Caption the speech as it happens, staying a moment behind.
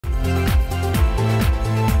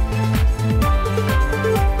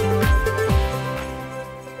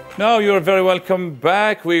Now you're very welcome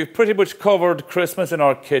back. We've pretty much covered Christmas in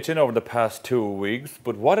our kitchen over the past 2 weeks.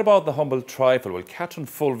 But what about the humble trifle? Well, Catherine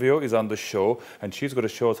Fulvio is on the show and she's going to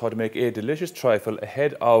show us how to make a delicious trifle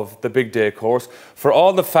ahead of the big day course for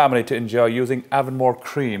all the family to enjoy using Avonmore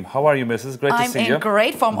cream. How are you, Mrs.? Great to see you. I'm in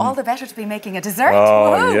great form. All the better to be making a dessert.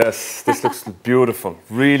 Oh, Woo! yes. This looks beautiful.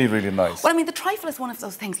 Really, really nice. Well, I mean, the trifle is one of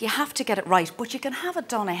those things. You have to get it right, but you can have it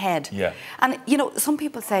done ahead. Yeah. And, you know, some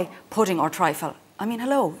people say pudding or trifle. I mean,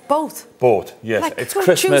 hello, both. Both, yes. Like, it's who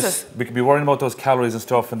Christmas. chooses? We could be worrying about those calories and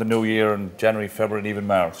stuff in the new year in January, February and even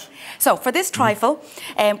March. So for this trifle,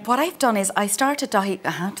 what I've done is I started, I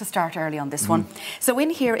had to start early on this one. So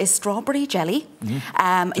in here is strawberry jelly.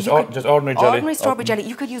 Just ordinary jelly? Ordinary strawberry jelly.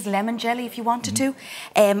 You could use lemon jelly if you wanted to.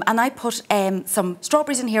 And I put some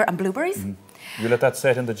strawberries in here and blueberries. You let that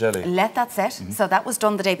set in the jelly? Let that set. So that was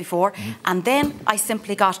done the day before. And then I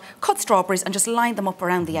simply got cut strawberries and just lined them up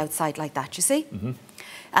around the outside like that, you see?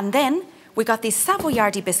 And then we got these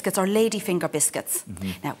Savoyardi biscuits or ladyfinger biscuits.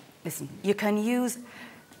 Now, listen, you can use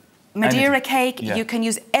Madeira cake, you can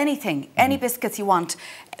use anything, any biscuits you want,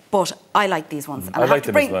 but I like these ones. And I have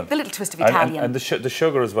to bring the little twist of Italian. And the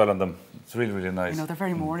sugar as well on them. It's really, really nice. You know, they're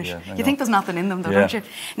very Moorish. You think there's nothing in them, though, don't you?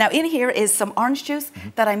 Now, in here is some orange juice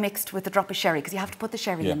that I mixed with a drop of sherry, because you have to put the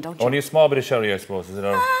sherry in, don't you? Only a small bit of sherry, I suppose, is it?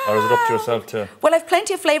 Or is it up to yourself to... Well, I've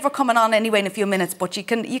plenty of flavour coming on anyway in a few minutes, but you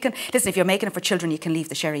can listen, if you're making it for children, you can leave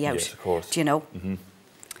the sherry out. Yes, of course. Do you know?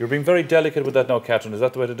 You're being very delicate with that now, Catherine. Is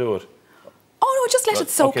that the way to do it? Oh, no, just let it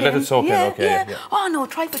soak in. Okay, let it soak in, okay. Yeah. Oh, no,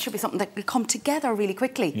 trifle should be something that will come together really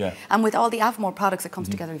quickly. Yeah. And with all the Avonmore products, it comes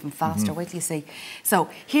together even faster. Wait till you see. So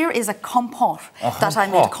here is a compote that I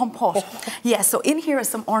made. Compote. Yeah, so in here is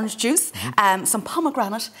some orange juice, some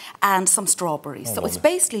pomegranate and some strawberries. So it's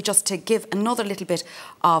basically just to give another little bit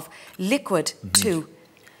of liquid to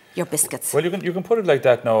your biscuits. Well, you can put it like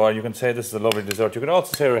that now, or you can say this is a lovely dessert. You can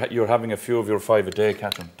also say you're having a few of your 5 a day,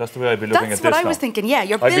 Catherine. That's the way I'd be looking at this now. That's what I was thinking, yeah.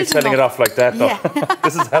 You're building I'd be selling it off like that, though. Yeah.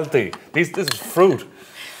 This is healthy. This is fruit.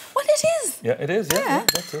 Well, it is. Yeah, it is, yeah,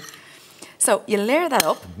 that's it. So you layer that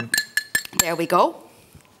up. There we go.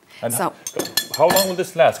 And so, how long will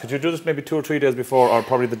this last? Could you do this maybe 2 or 3 days before, or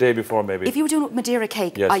probably the day before maybe? If you were doing it with Madeira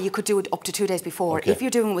cake, you could do it up to 2 days before. Okay. If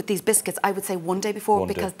you're doing it with these biscuits, I would say 1 day before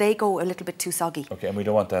because they go a little bit too soggy. Okay, and we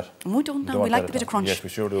don't want that. And we don't know. We like a bit of crunch. Yes, we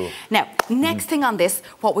sure do. Now, next thing on this,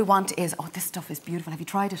 what we want is, oh, this stuff is beautiful. Have you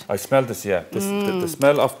tried it? I smelled this, yeah. The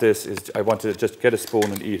smell of this is, I want to just get a spoon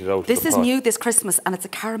and eat it out. This is new this Christmas, and it's a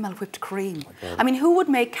caramel whipped cream. Oh, I mean, who would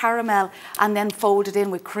make caramel and then fold it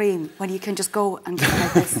in with cream when you can just go and do it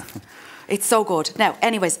like this? It's so good. Now,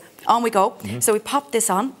 anyways, on we go. So we pop this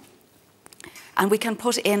on, and we can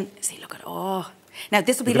put in. See, look at Now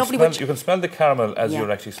this will be lovely. You can smell the caramel as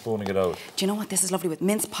you're actually spooning it out. Do you know what? This is lovely with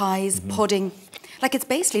mince pies, pudding. Like it's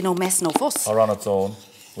basically no mess, no fuss. Or on its own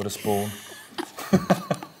with a spoon.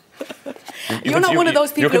 You're not one of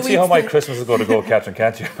those people. You can see how my Christmas is going to go, Catherine,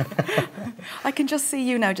 can't you? I can just see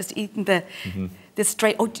you now, just eating the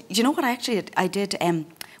straight. Oh, do you know what I did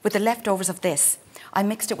with the leftovers of this? I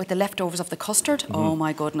mixed it with the leftovers of the custard. Oh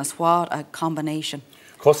my goodness, what a combination.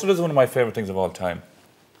 Custard is one of my favourite things of all time.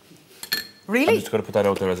 Really? I'm just going to put that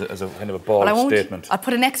out there as a kind of a bold statement. I'll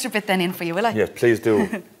put an extra bit then in for you, will I? Yes, please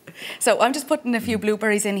do. So I'm just putting a few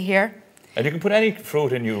blueberries in here. And you can put any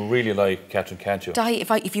fruit in you really like, Catherine, can't you?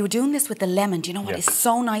 If you were doing this with the lemon, do you know what is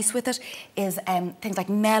so nice with it? Is things like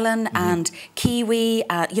melon and kiwi,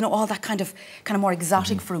 you know, all that kind of more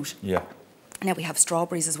exotic fruit. Yeah. Now we have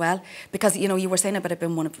strawberries as well, because you know you were saying about it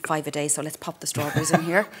being 1 of 5 a day, so let's pop the strawberries in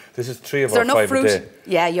here. This is 3 of our 5 a day.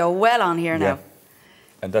 Yeah, you're well on here now.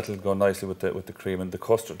 And that'll go nicely with the cream, and the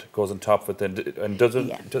custard goes on top of it. And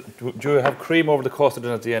do you have cream over the custard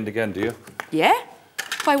at the end again? Do you? Yeah.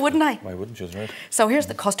 Why wouldn't I? Why wouldn't you, right? So here's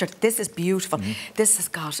the custard. This is beautiful. This has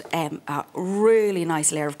got a really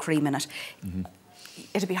nice layer of cream in it.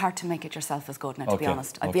 It'd be hard to make it yourself as good now, to be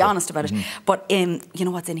honest. I'd be honest about it. But you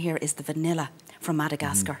know what's in here is the vanilla from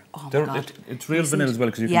Madagascar. Oh my God. It's real vanilla as well,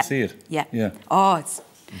 because you can see it. Yeah. Oh, it's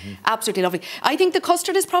absolutely lovely. I think the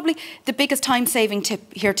custard is probably the biggest time-saving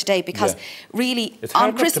tip here today, because really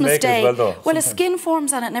on Christmas Day, a skin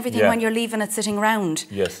forms on it and everything when you're leaving it sitting around.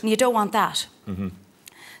 Yes. And you don't want that.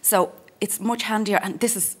 So it's much handier, and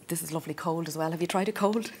this is lovely cold as well. Have you tried it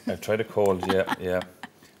cold? I've tried it cold, yeah.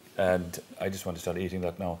 And I just want to start eating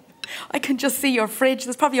that now. I can just see your fridge.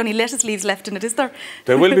 There's probably only lettuce leaves left in it, is there?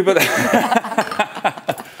 There will be, but...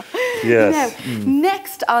 Yes. Now,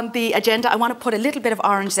 next on the agenda, I want to put a little bit of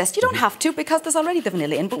orange zest. You don't have to, because there's already the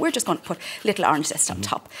vanilla in, but we're just going to put a little orange zest on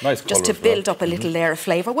top. Nice just to build up a little layer of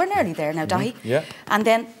flavour. We're nearly there now, Dahi. Yeah. And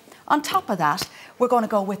then, on top of that, we're going to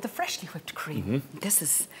go with the freshly whipped cream. This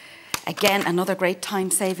is Again, another great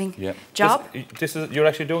time-saving job. You're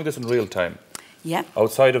actually doing this in real time. Yeah.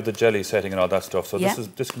 Outside of the jelly setting and all that stuff. So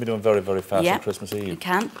this can be done very, very fast on Christmas Eve. You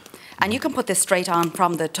can. And you can put this straight on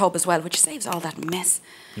from the tub as well, which saves all that mess.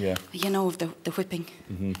 Yeah. You know, of the whipping.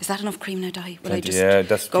 Is that enough cream now, Di? Will I just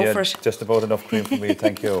that's go for it? Just about enough cream for me,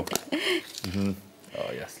 thank you.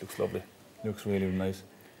 Oh yes, looks lovely. Looks really nice.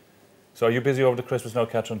 So are you busy over the Christmas now,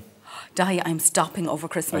 Catherine? Di, I'm stopping over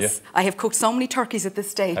Christmas. I have cooked so many turkeys at this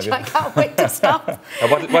stage. I can't wait to stop.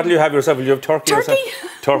 What do you have yourself? Will you have turkey? Turkey.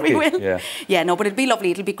 Turkey. We will. Yeah. Yeah, no, but it'll be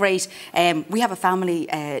lovely. It'll be great. We have a family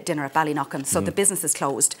dinner at Ballyknocken, so the business is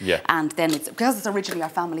closed. Yeah. And then because it's originally our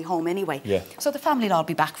family home anyway. Yeah. So the family will all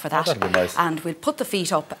be back for that. Oh, that'll be nice. And we'll put the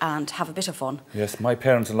feet up and have a bit of fun. Yes, my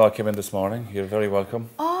parents-in-law came in this morning. You're very welcome.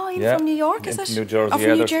 Oh, you're from New York, is it? New Jersey. Oh,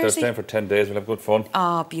 from New Jersey. They're staying for 10 days. We'll have good fun.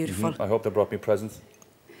 Oh, beautiful. I hope they brought me presents.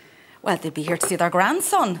 Well, they'll be here to see their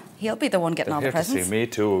grandson. He'll be the one getting all the presents. To see me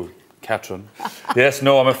too, Catherine. Yes,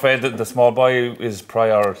 no, I'm afraid that the small boy is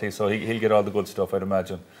priority, so he'll get all the good stuff, I'd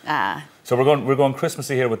imagine. So we're going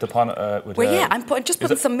Christmassy here with the I'm just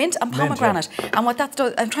putting some mint and pomegranate. And what that's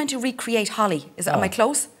done, I'm trying to recreate holly. Am I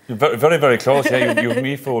close? You're very, very, very close. Yeah, you've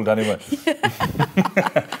me fooled anyway.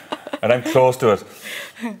 And I'm close to it.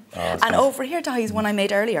 And over here, Di, is one I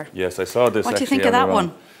made earlier. Yes, I saw this. What do you think of that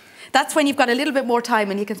one? That's when you've got a little bit more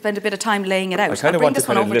time and you can spend a bit of time laying it out. I kind of want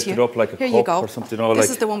to lift it up like a Here you go. Or something. This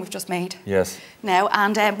is the one we've just made. Yes. Now,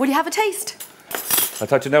 and will you have a taste? I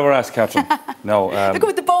thought you'd never ask, Catherine. No. Look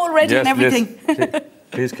at the bowl ready and everything.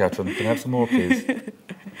 Please, Catherine, can I have some more, please?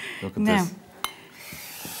 Look at this.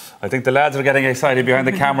 I think the lads are getting excited behind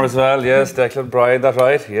the camera as well. Yes, Declan, Brian, that's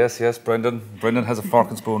right. Yes, yes, Brendan. Brendan has a fork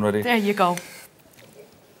and spoon ready. There you go.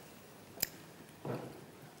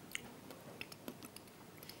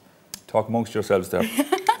 Talk amongst yourselves there.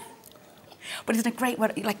 But isn't it great?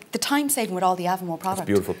 Like the time saving with all the Avonmore products. It's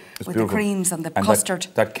beautiful. It's with beautiful. The creams and the custard.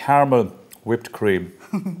 That caramel whipped cream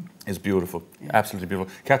is beautiful. Yeah. Absolutely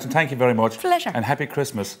beautiful. Catherine, thank you very much. Pleasure. And happy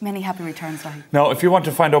Christmas. Many happy returns, Larry. Now, if you want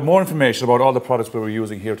to find out more information about all the products we were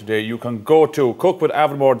using here today, you can go to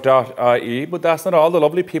cookwithavonmore.ie. But that's not all. The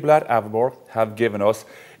lovely people at Avonmore have given us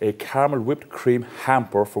a caramel whipped cream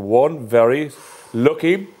hamper for one very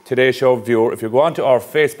lucky Today Show viewer. If you go onto our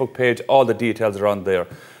Facebook page, all the details are on there.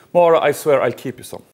 Maura, I swear I'll keep you some.